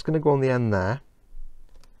that's going to go on the end there.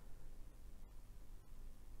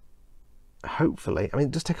 Hopefully, I mean,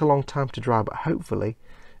 it does take a long time to dry, but hopefully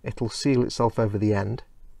it'll seal itself over the end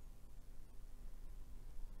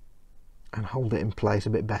and hold it in place a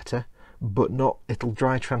bit better, but not, it'll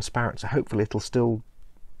dry transparent, so hopefully it'll still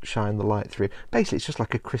shine the light through. Basically, it's just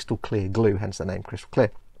like a crystal clear glue, hence the name Crystal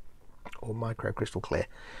Clear, or Micro Crystal Clear.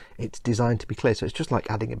 It's designed to be clear, so it's just like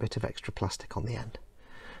adding a bit of extra plastic on the end.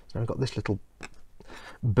 So I've got this little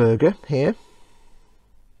burger here,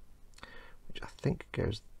 which I think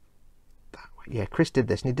goes that way. Yeah, Chris did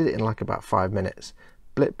this and he did it in like about 5 minutes.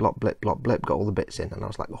 Blip, blop, blip, blop, blip, got all the bits in, and I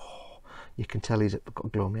was like, oh, you can tell he's got a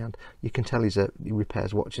glow on my hand. You can tell he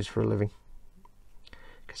repairs watches for a living,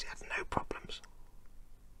 because he had no problems.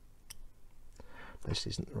 This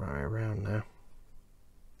isn't the right way around now.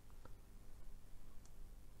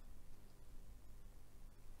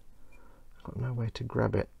 I've got no way to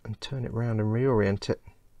grab it and turn it round and reorient it.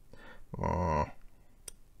 Oh, I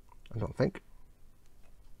don't think.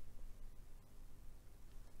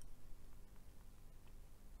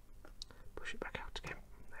 Push it back out again.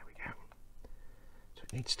 There we go. So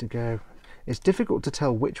it needs to go. It's difficult to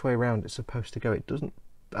tell which way around it's supposed to go. It doesn't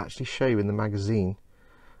actually show you in the magazine.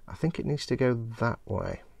 I think it needs to go that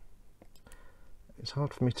way. It's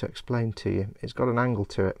hard for me to explain to you. It's got an angle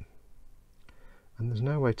to it, and there's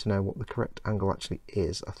no way to know what the correct angle actually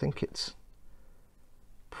is. I think it's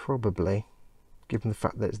probably, given the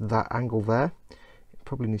fact that it's that angle there, it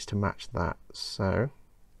probably needs to match that. So,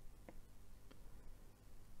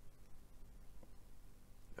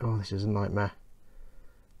 oh, this is a nightmare.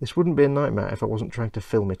 This wouldn't be a nightmare if I wasn't trying to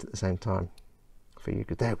film it at the same time for you.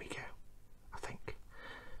 There we go, I think.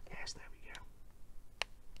 Yes, there we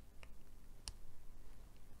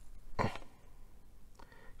go.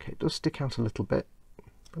 Okay, it does stick out a little bit,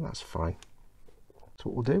 but that's fine. So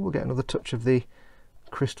what we'll do, we'll get another touch of the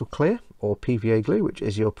Crystal Clear or PVA glue, which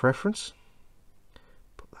is your preference.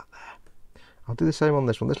 Put that there. I'll do the same on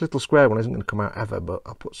this one. This little square one isn't going to come out ever, but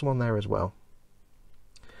I'll put some on there as well.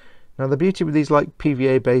 Now the beauty with these like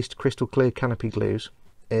PVA based Crystal Clear canopy glues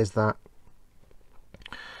is that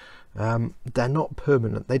they're not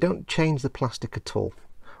permanent. They don't change the plastic at all.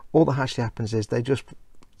 All that actually happens is they just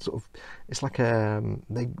sort of, it's like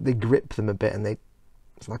they grip them a bit, and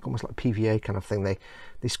it's like almost like PVA kind of thing. They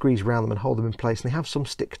squeeze around them and hold them in place, and they have some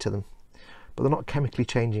stick to them, but they're not chemically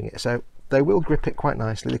changing it, so they will grip it quite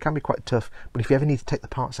nicely. They can be quite tough, but if you ever need to take the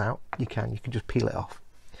parts out, you can just peel it off.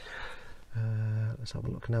 Let's have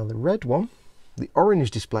a look now. The red one, the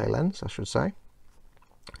orange display lens, I should say,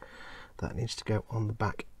 that needs to go on the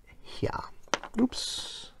back here.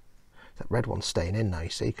 Oops. That red one's staying in now, you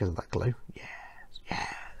see, because of that glue. Yes,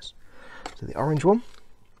 yes. So the orange one.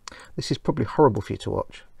 This is probably horrible for you to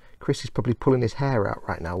watch. Chris is probably pulling his hair out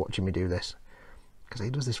right now watching me do this, because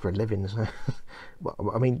he does this for a living. So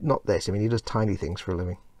well, I mean, not this. I mean, he does tiny things for a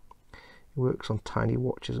living. He works on tiny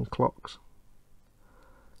watches and clocks.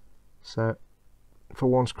 So, for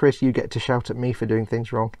once, Chris, you get to shout at me for doing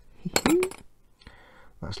things wrong.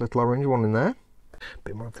 That's a little orange one in there. A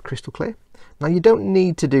bit more of the crystal clear. Now, you don't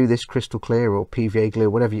need to do this crystal clear or PVA glue,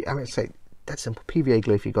 whatever you... I mean, say, that's simple. PVA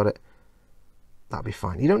glue, if you got it, that'd be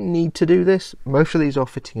fine. You don't need to do this. Most of these are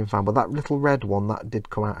fitting in fine, but that little red one, that did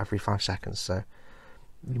come out every 5 seconds, so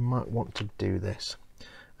you might want to do this.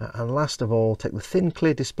 And last of all, take the thin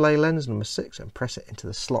clear display lens, number 6, and press it into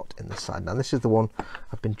the slot in the side. Now this is the one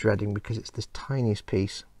I've been dreading because it's this tiniest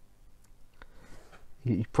piece.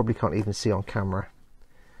 You probably can't even see on camera.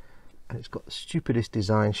 And it's got the stupidest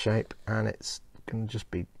design shape, and it's going to just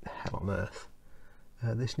be hell on earth.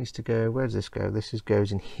 This needs to go, where does this go? This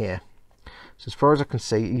goes in here. So as far as I can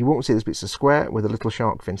see, you won't see this, but it's a square with a little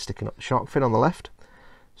shark fin sticking up. Shark fin on the left,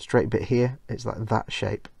 straight bit here, it's like that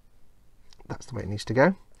shape. That's the way it needs to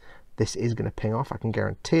go. This is going to ping off, I can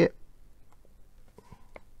guarantee it.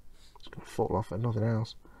 It's going to fall off and nothing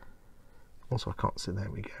else. Also, I can't see, there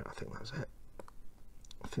we go, I think that's it.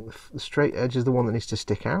 I think the straight edge is the one that needs to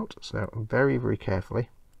stick out, so very, very carefully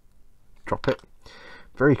drop it.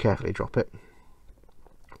 Very carefully drop it.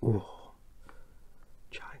 Ooh.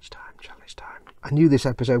 Challenge time, challenge time. I knew this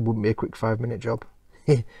episode wouldn't be a quick 5-minute job.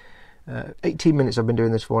 18 minutes I've been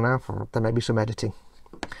doing this for now, there may be some editing.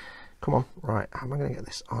 Come on, right, how am I going to get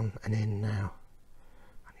this on and in now?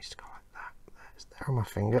 I need to go like that. There's there on my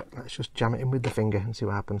finger. Let's just jam it in with the finger and see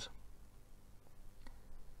what happens.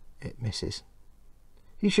 It misses.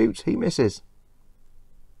 He shoots, he misses.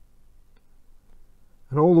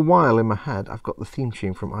 And all the while in my head, I've got the theme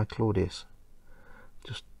tune from I, Claudius.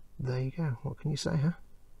 Just, there you go. What can you say, huh?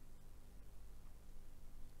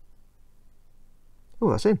 Oh,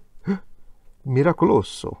 that's in.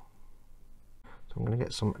 Miracoloso. So I'm going to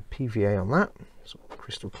get some PVA on that, some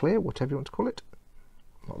crystal clear, whatever you want to call it.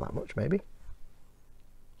 Not that much, maybe.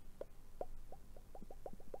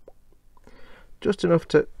 Just enough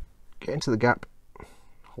to get into the gap,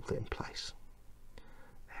 hold it in place.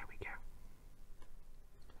 There we go.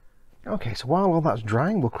 Okay, so while all that's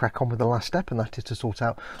drying, we'll crack on with the last step, and that is to sort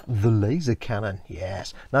out the laser cannon.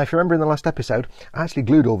 Yes. Now, if you remember in the last episode, I actually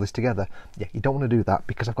glued all this together. Yeah, you don't want to do that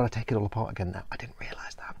because I've got to take it all apart again now. I didn't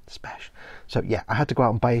realise that. Special. So yeah, I had to go out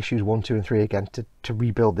and buy issues 1, 2 and 3 again to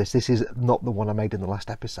rebuild this. This is not the one I made in the last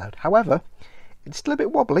episode. However, it's still a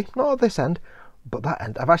bit wobbly, not at this end, but that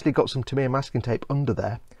end. I've actually got some Tamiya masking tape under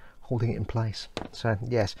there holding it in place. So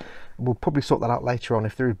yes, we'll probably sort that out later on.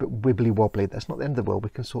 If they're a bit wibbly wobbly, that's not the end of the world, we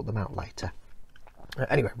can sort them out later.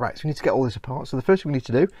 Anyway, right, so we need to get all this apart. So the first thing we need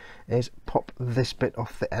to do is pop this bit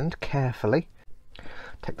off the end carefully.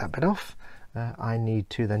 Take that bit off. I need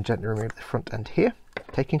to then gently remove the front end here.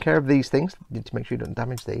 Taking care of these things, you need to make sure you don't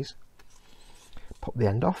damage these. Pop the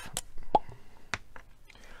end off.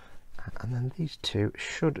 And then these two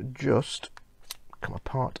should just come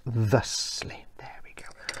apart thusly. There we go.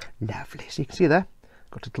 Lovely. So you can see there,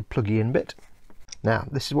 got a little pluggy in bit. Now,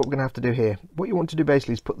 this is what we're going to have to do here. What you want to do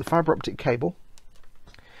basically is put the fibre optic cable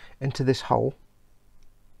into this hole,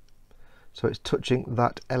 so it's touching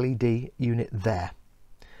that LED unit there.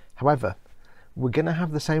 However, we're going to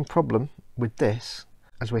have the same problem with this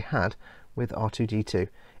as we had with R2D2,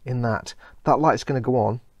 in that light's going to go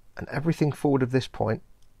on and everything forward of this point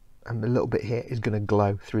and a little bit here is going to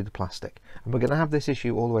glow through the plastic. And we're going to have this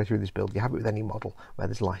issue all the way through this build. You have it with any model where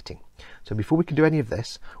there's lighting. So before we can do any of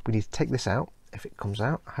this, we need to take this out. If it comes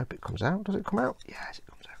out, I hope it comes out. Does it come out? Yes, it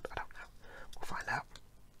comes out. I don't know. We'll find out.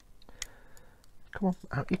 Come on,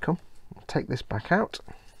 out you come. We'll take this back out.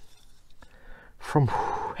 From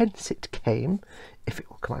whence it came, if it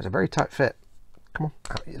will come out, it's a very tight fit. Come on,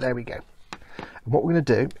 out. There we go. And what we're going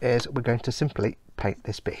to do is we're going to simply paint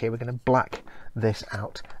this bit here. We're going to black this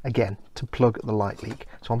out again to plug the light leak.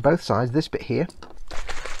 So on both sides, this bit here,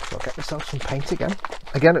 so I'll get myself some paint again.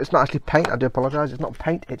 Again, it's not actually paint, I do apologise, it's not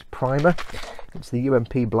paint, it's primer. It's the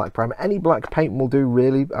UMP black primer. Any black paint will do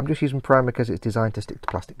really. I'm just using primer because it's designed to stick to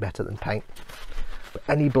plastic better than paint. But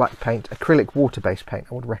any black paint, acrylic water-based paint,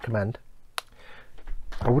 I would recommend.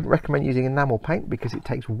 I wouldn't recommend using enamel paint because it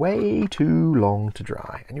takes way too long to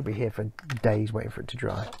dry and you'll be here for days waiting for it to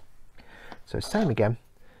dry. So same again,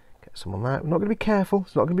 get some on that. We're not going to be careful,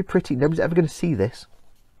 it's not going to be pretty, nobody's ever going to see this.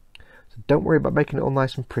 So don't worry about making it all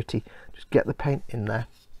nice and pretty, just get the paint in there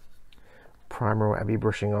primer or whatever you're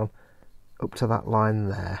brushing on up to that line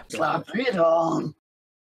there. Slap it on.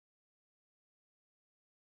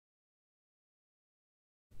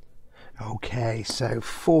 Okay, so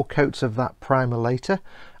 4 coats of that primer later,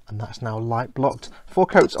 and that's now light blocked. 4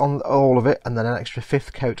 coats on all of it, and then an extra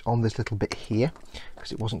 5th coat on this little bit here,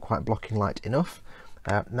 because it wasn't quite blocking light enough.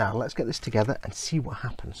 Now let's get this together and see what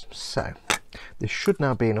happens. So this should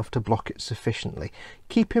now be enough to block it sufficiently.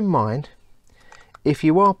 Keep in mind, if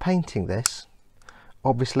you are painting this,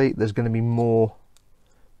 obviously there's going to be more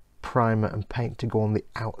primer and paint to go on the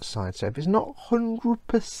outside. So if it's not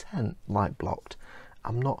 100% light blocked,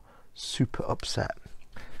 I'm not super upset.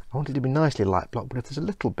 I want it to be nicely light blocked, but if there's a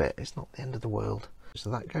little bit, it's not the end of the world. So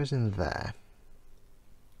that goes in there.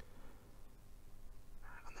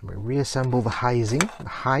 And then we reassemble the hazing,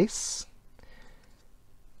 that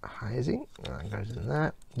goes in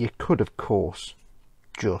there. You could, of course,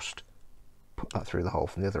 just put that through the hole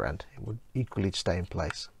from the other end. It would equally stay in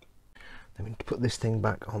place. Then we put this thing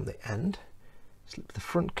back on the end. Slip the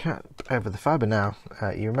front cap over the fibre. Now,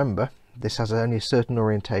 you remember, this has only a certain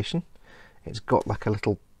orientation. It's got like a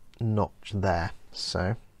little notch there,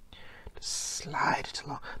 so just slide it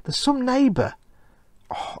along. There's some neighbour,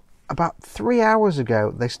 about 3 hours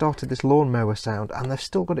ago they started this lawnmower sound, and they've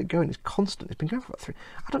still got it going. It's constant. It's been going for about 3.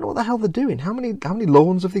 I don't know what the hell they're doing. How many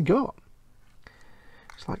lawns have they got?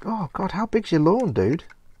 It's like, oh god, how big's your lawn, dude?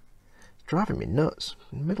 It's driving me nuts.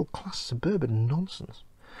 Middle class suburban nonsense.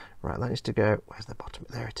 Right, that needs to go. Where's the bottom?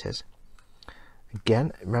 There it is.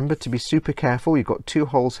 Again, remember to be super careful. You've got 2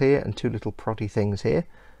 holes here and 2 little proddy things here.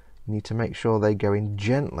 You need to make sure they go in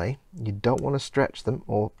gently. You don't want to stretch them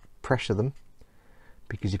or pressure them,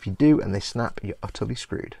 because if you do and they snap, you're utterly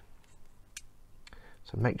screwed.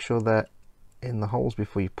 So make sure they're in the holes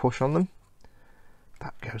before you push on them.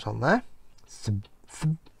 That goes on there.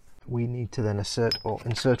 We need to then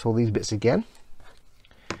insert all these bits again.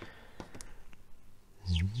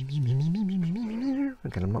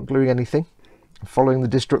 Again, I'm not gluing anything. I'm following the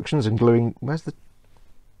instructions and gluing. Where's the...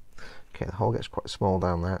 Okay, the hole gets quite small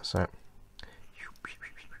down there, so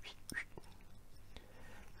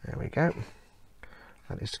there we go.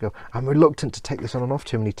 That is to go. I'm reluctant to take this on and off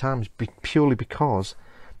too many times, purely because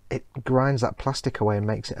it grinds that plastic away and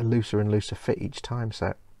makes it a looser and looser fit each time.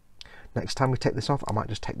 So next time we take this off, I might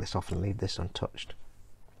just take this off and leave this untouched.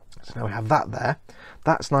 So now we have that there.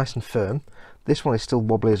 That's nice and firm. This one is still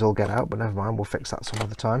wobbly as all get out, but never mind, we'll fix that some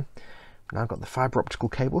other time. Now I've got the fibre optical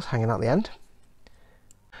cables hanging out the end.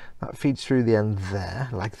 That feeds through the end there,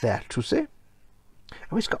 like that, you see?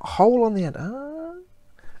 Oh, it's got a hole on the end.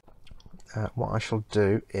 What I shall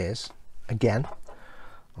do is, again,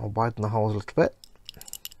 I'll widen the holes a little bit.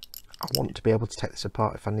 I want to be able to take this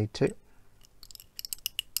apart if I need to.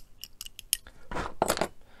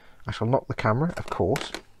 I shall knock the camera, of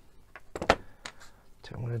course. So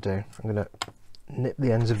what I'm going to do, I'm going to nip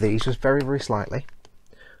the ends of these just very, very slightly.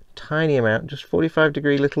 Tiny amount, just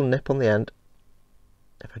 45-degree little nip on the end.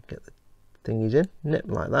 If I can get the thingies in, nip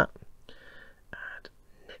like that, and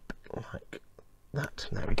nip like that.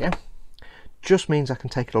 There we go. Just means I can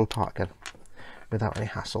take it all apart again without any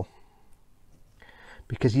hassle.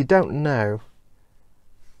 Because you don't know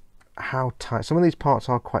how tight, some of these parts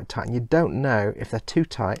are quite tight, and you don't know if they're too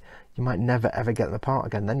tight, you might never ever get them apart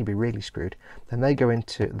again, then you'd be really screwed. Then they go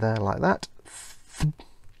into there like that,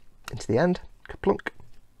 into the end, kaplunk.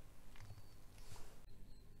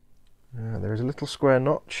 There is a little square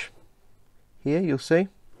notch here, you'll see,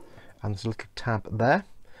 and there's a little tab there,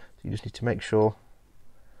 so you just need to make sure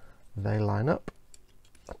they line up.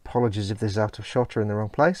 Apologies if this is out of shot or in the wrong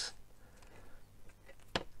place.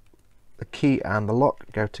 The key and the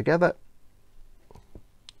lock go together,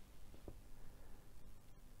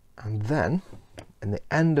 and then in the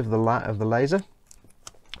end of the laser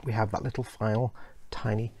we have that little final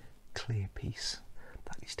tiny clear piece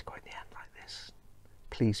that needs to go in the end like this.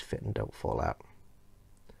 Please fit and don't fall out.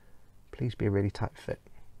 Please be a really tight fit.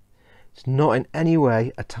 It's not in any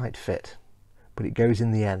way a tight fit, but it goes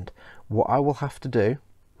in the end. What I will have to do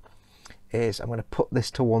is I'm going to put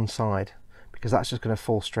this to one side, because that's just going to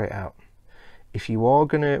fall straight out. If you are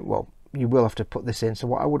going to, well, you will have to put this in. So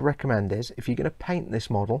what I would recommend is, if you're going to paint this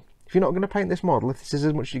model, if you're not going to paint this model, if this is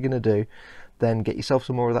as much as you're going to do, then get yourself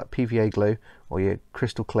some more of that PVA glue or your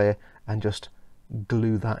crystal clear and just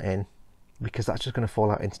glue that in, because that's just going to fall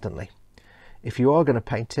out instantly. If you are going to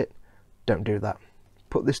paint it, don't do that.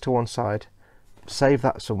 Put this to one side, save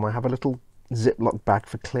that somewhere, have a little Ziploc bag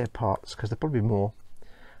for clear parts, because there'll probably be more.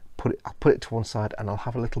 I'll put it to one side, and I'll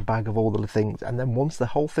have a little bag of all the things, and then once the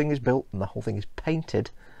whole thing is built and the whole thing is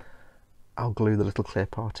painted, I'll glue the little clear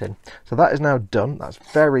part in. So that is now done. That's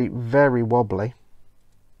very, very wobbly.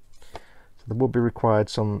 So there will be required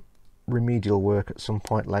some remedial work at some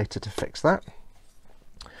point later to fix that.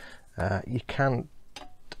 You can't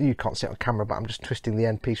see it on camera, but I'm just twisting the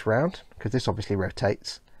end piece round because this obviously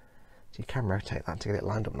rotates. So you can rotate that to get it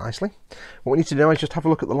lined up nicely. What we need to do is just have a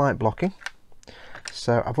look at the light blocking.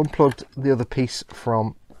 So I've unplugged the other piece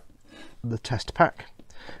from the test pack.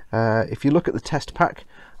 If you look at the test pack,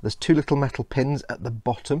 there's two little metal pins at the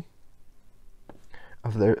bottom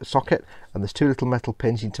of the socket, and there's two little metal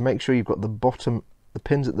pins. You need to make sure you've got the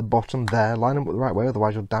pins at the bottom there, line them up the right way,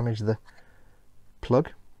 otherwise you'll damage the plug.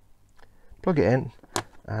 Plug it in,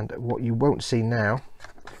 and what you won't see now,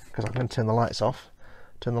 because I'm going to turn the lights off.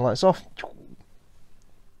 Turn the lights off.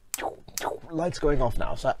 Lights going off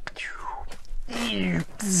now. So if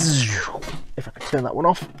I can turn that one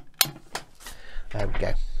off, there we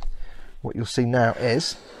go. What you'll see now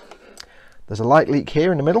is there's a light leak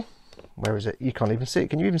here in the middle. Where is it? You can't even see it.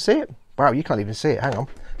 Can you even see it? Wow, you can't even see it. Hang on,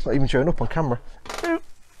 it's not even showing up on camera.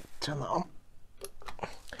 Turn that on.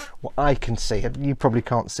 What I can see, you probably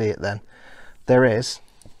can't see it then. There's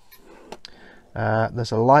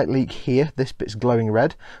a light leak here. This bit's glowing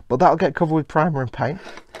red, but that'll get covered with primer and paint.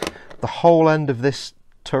 The whole end of this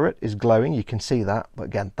turret is glowing, you can see that, but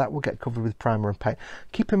again, that will get covered with primer and paint.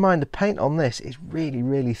 Keep in mind the paint on this is really,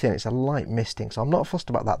 really thin. It's a light misting, so I'm not fussed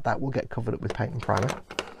about that. That will get covered up with paint and primer.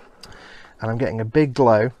 And I'm getting a big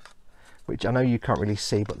glow, which I know you can't really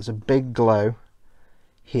see, but there's a big glow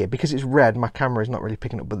here. Because it's red, my camera is not really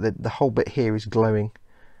picking up, but the whole bit here is glowing.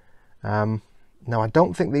 Now, I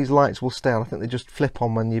don't think these lights will stay on. I think they just flip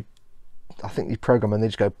on when you program and they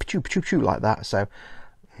just go pachoo, pachoo, pachoo like that. So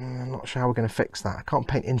I'm not sure how we're going to fix that. I can't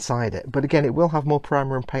paint inside it, but again, it will have more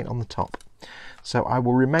primer and paint on the top. So I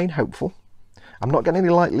will remain hopeful. I'm not getting any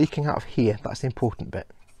light leaking out of here. That's the important bit.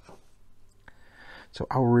 So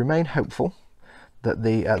I will remain hopeful that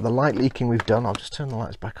the light leaking we've done, I'll just turn the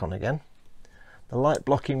lights back on again. The light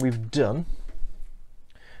blocking we've done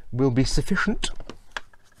will be sufficient.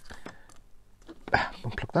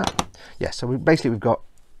 Unplug that. Yeah, so we've got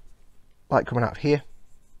light coming out of here,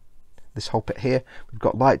 this whole bit here. We've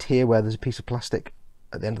got light here where there's a piece of plastic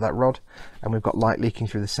at the end of that rod, and we've got light leaking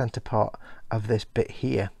through the center part of this bit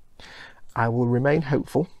here. I will remain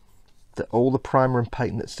hopeful that all the primer and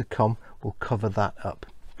paint that's to come will cover that up,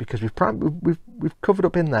 because we've covered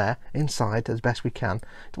up in there inside as best we can.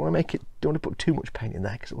 Don't want to put too much paint in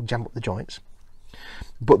there because it will jam up the joints.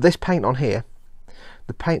 But this paint on here,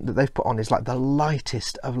 the paint that they've put on is like the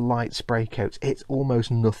lightest of light spray coats. It's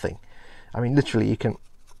almost nothing. I mean, literally, you can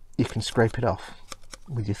scrape it off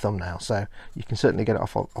with your thumbnail, so you can certainly get it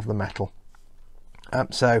off of the metal.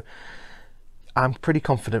 So I'm pretty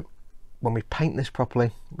confident when we paint this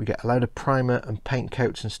properly, we get a load of primer and paint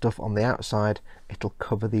coats and stuff on the outside, it'll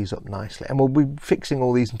cover these up nicely, and we'll be fixing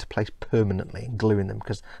all these into place permanently and gluing them,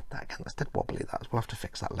 because that, again, that's dead wobbly. We'll have to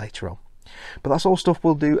fix that later on. But that's all stuff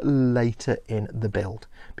we'll do later in the build,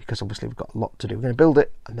 because obviously we've got a lot to do. We're going to build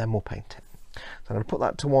it and then we'll paint it. So I'm going to put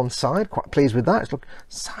that to one side. Quite pleased with that. Look,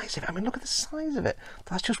 size of it. I mean, look at the size of it.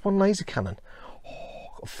 That's just one laser cannon. Oh,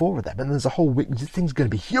 got 4 of them, and there's a whole wing. This thing's going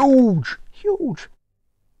to be huge, huge.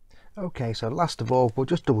 Okay, so last of all, we'll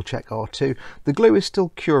just double check R2. The glue is still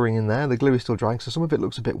curing in there. The glue is still drying, so some of it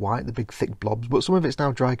looks a bit white, the big thick blobs, but some of it's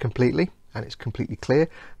now dry completely, and it's completely clear.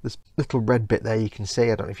 This little red bit there you can see,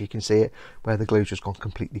 I don't know if you can see it, where the glue's just gone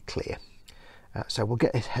completely clear. So we'll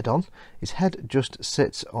get his head on. His head just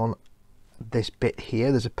sits on this bit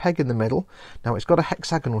here. There's a peg in the middle. Now it's got a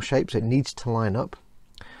hexagonal shape, so it needs to line up.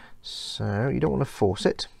 So you don't want to force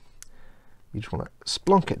it. You just want to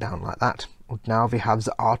splunk it down like that. Now we have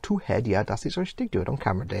the R2 head. Yeah, that's it. So I should do it on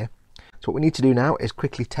camera, dear. So what we need to do now is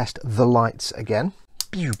quickly test the lights again.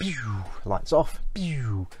 Pew, pew. Lights off.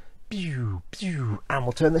 Pew, pew, pew. And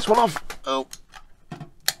we'll turn this one off. Oh.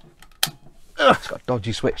 Ugh, it's got a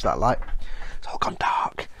dodgy switch, that light. It's all gone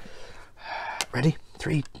dark. Ready?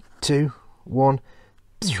 3, 2, 1.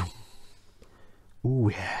 Pew.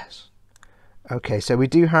 Ooh, yes. Okay, so we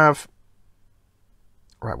do have...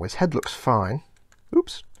 Right, well, his head looks fine.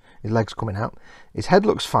 Oops. His leg's coming out. His head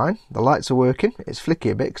looks fine. The lights are working. It's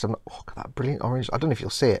flicky a bit because I'm not... Oh, look at that brilliant orange. I don't know if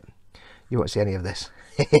you'll see it. You won't see any of this.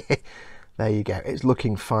 There you go. It's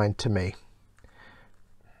looking fine to me.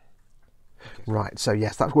 Right, so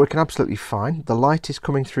yes, that's working absolutely fine. The light is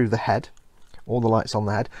coming through the head. All the lights on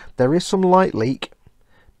the head. There is some light leak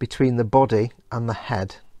between the body and the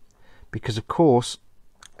head. Because, of course,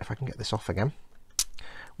 if I can get this off again,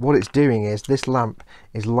 what it's doing is this lamp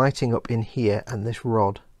is lighting up in here and this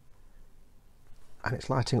rod. And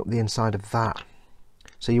it's lighting up the inside of that.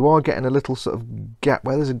 So you are getting a little sort of gap,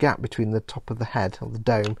 where there's a gap between the top of the head, or the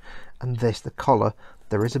dome, and this, the collar.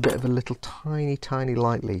 there is a bit of a little tiny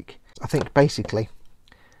light leak. I think basically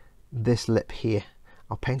this lip here,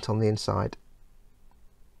 I'll paint on the inside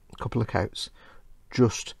a couple of coats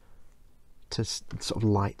just to sort of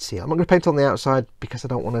light seal. I'm not going to paint on the outside because I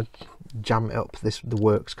don't want to jam it up the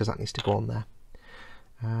works, because that needs to go on there.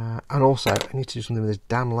 And also I need to do something with this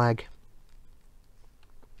damn leg.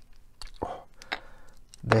 Oh,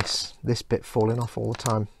 this bit falling off all the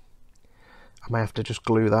time. I may have to just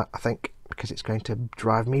glue that, I think, because it's going to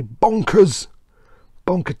drive me bonkers.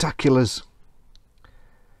 Bonkertaculars.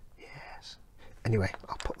 Yes. Anyway,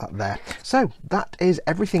 I'll put that there. So that is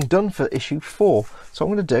everything done for issue 4. So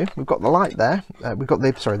what I'm going to do, we've got the light there. We've got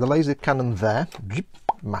the laser cannon there.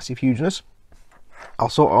 Massive hugeness. I'll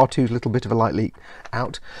sort R2's little bit of a light leak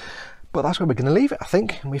out. But that's where we're going to leave it, I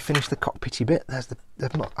think. And we finished the cockpitty bit.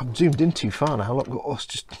 I'm zoomed in too far now. Look, it's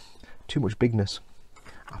just too much bigness.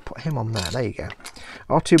 I'll put him on there. There you go.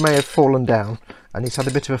 R2 may have fallen down, and he's had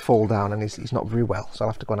a bit of a fall down, and he's not very well, so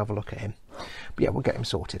I'll have to go and have a look at him. But yeah, we'll get him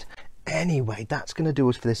sorted. Anyway, that's going to do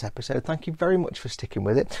us for this episode. Thank you very much for sticking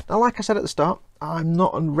with it. Now, like I said at the start, I'm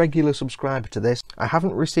not a regular subscriber to this. I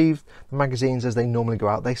haven't received the magazines as they normally go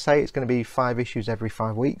out. They say it's going to be 5 issues every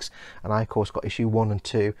 5 weeks, and I, of course, got issue 1 and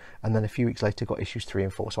 2, and then a few weeks later got issues 3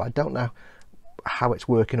 and 4. So I don't know how it's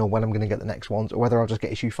working or when I'm going to get the next ones, or whether I'll just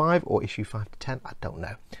get issue 5 or issue 5 to 10. I don't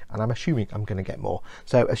know, and I'm assuming I'm going to get more.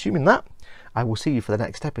 So assuming that, I will see you for the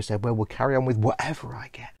next episode, where we'll carry on with whatever I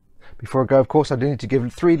get. Before I go, of course, I do need to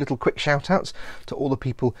give 3 little quick shout outs to all the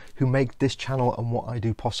people who make this channel and what I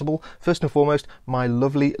do possible. First and foremost, my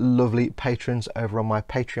lovely patrons over on my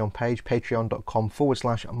Patreon page,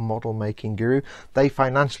 patreon.com/modelmakingguru. They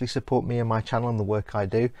financially support me and my channel and the work I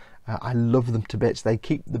do. I love them to bits. They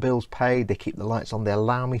keep the bills paid, they keep the lights on, they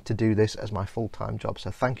allow me to do this as my full-time job.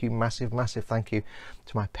 So thank you, massive thank you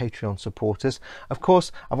to my Patreon supporters. Of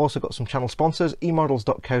course, I've also got some channel sponsors.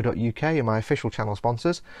 emodels.co.uk are my official channel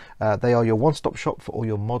sponsors. They are your one-stop shop for all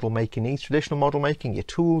your model making needs, traditional model making, your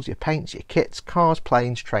tools, your paints, your kits, cars,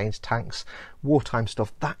 planes, trains, tanks, wartime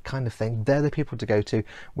stuff, that kind of thing. They're the people to go to,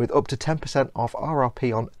 with up to 10% off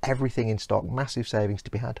RRP on everything in stock. Massive savings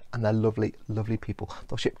to be had, and they're lovely people.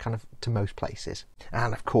 They'll ship kind of to most places.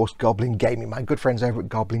 And of course, Goblin Gaming, my good friends over at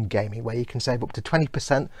Goblin Gaming, where you can save up to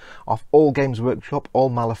 20% off all Games Workshop,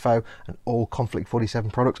 all Malifaux, and all Conflict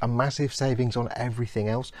 47 products, and massive savings on everything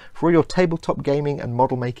else. For all your tabletop gaming and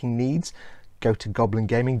model making needs, go to Goblin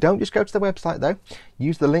Gaming. Don't just go to the website though.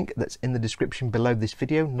 Use the link that's in the description below this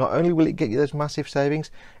video. Not only will it get you those massive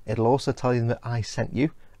savings, it'll also tell you that I sent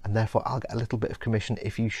you, and therefore I'll get a little bit of commission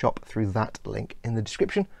if you shop through that link in the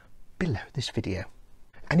description below this video.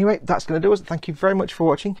 Anyway, that's going to do us. Thank you very much for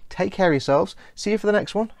watching. Take care of yourselves. See you for the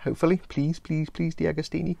next one. Hopefully, please,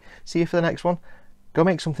 DeAgostini. See you for the next one. Go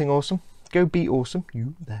make something awesome. Go be awesome.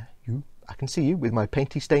 You there, you. I can see you with my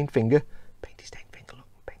painty stained finger. Painty stained finger, look,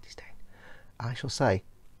 painty stained. I shall say,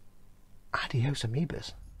 adios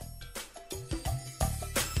amoebas.